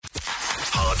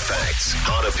facts,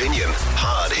 hard opinion,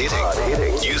 hard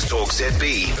hitting. News Talk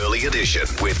ZB Early Edition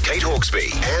with Kate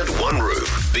Hawkesby and One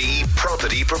Roof. Be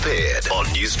property prepared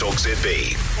on News Talk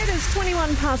ZB. It is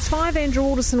 5:21. Andrew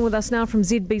Alderson with us now from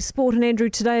ZB Sport. And Andrew,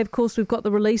 today, of course, we've got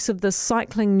the release of the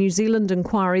Cycling New Zealand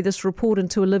inquiry, this report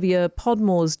into Olivia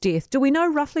Podmore's death. Do we know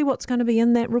roughly what's going to be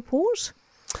in that report?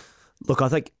 Look, I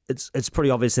think it's pretty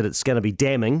obvious that it's going to be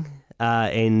damning.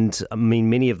 And I mean,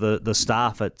 many of the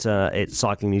staff at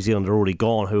Cycling New Zealand are already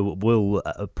gone, who will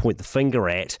point the finger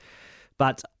at.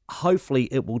 But hopefully,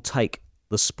 it will take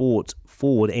the sport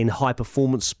forward and high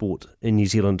performance sport in New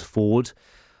Zealand forward.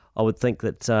 I would think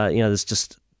that there's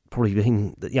just probably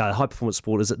been high performance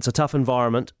sport it's a tough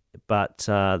environment, but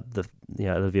the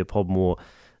Olivia Podmore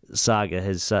saga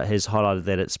has highlighted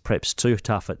that it's perhaps too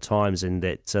tough at times, and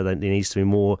that there needs to be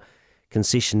more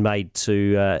concession made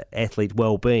to athlete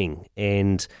well-being.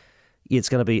 And it's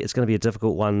going to be a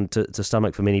difficult one to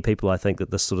stomach for many people. I think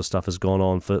that this sort of stuff has gone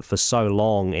on for so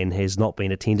long and has not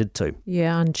been attended to.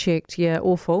 Yeah, unchecked. Yeah,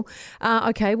 awful.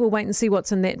 Okay, we'll wait and see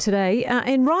what's in that today.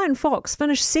 And Ryan Fox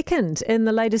finished second in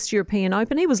the latest European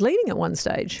Open. He was leading at one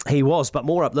stage. He was, but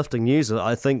more uplifting news,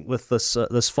 I think, with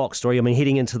this Fox story. I mean,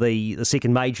 heading into the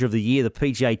second major of the year, the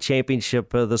PGA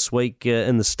Championship this week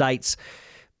in the States.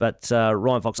 But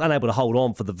Ryan Fox unable to hold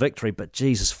on for the victory. But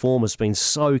Jesus, form has been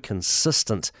so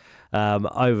consistent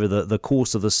over the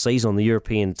course of the season on the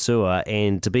European Tour,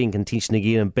 and to be in contention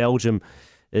again in Belgium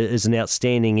is an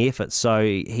outstanding effort. So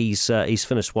he's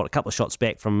finished a couple of shots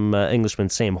back from Englishman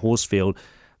Sam Horsfield,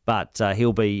 but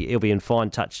he'll be in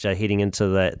fine touch heading into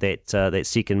that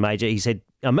second major. He's had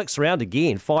a mixed round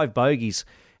again, 5 bogeys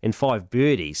and 5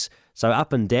 birdies, so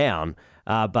up and down,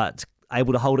 but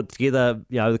able to hold it together,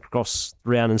 across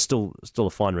the round, and still a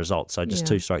fine result. So just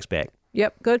 2 strokes back.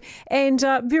 Yep, good. And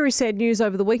very sad news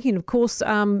over the weekend, of course,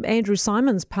 Andrew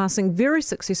Symonds passing, very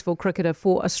successful cricketer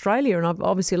for Australia, and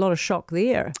obviously a lot of shock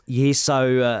there. Yeah,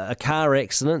 so a car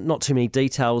accident, not too many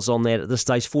details on that at this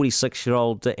stage.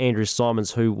 46-year-old Andrew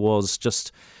Symonds, who was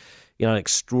just an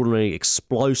extraordinary,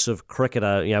 explosive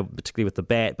cricketer, particularly with the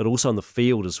bat, but also on the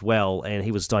field as well, and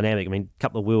he was dynamic. I mean, a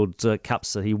couple of World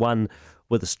Cups that he won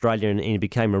with Australia, and he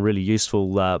became a really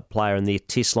useful player in their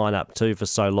test lineup too for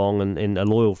so long, and a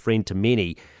loyal friend to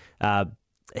many.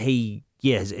 Obviously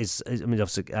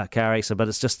a car accident, but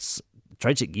it's just a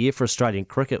tragic year for Australian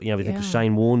cricket. We think of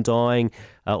Shane Warne dying,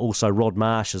 also Rod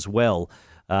Marsh as well.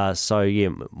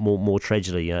 More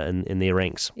tragedy in their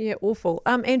ranks. Yeah, awful.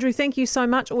 Andrew, thank you so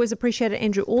much. Always appreciate it.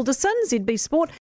 Andrew Alderson, ZB Sport.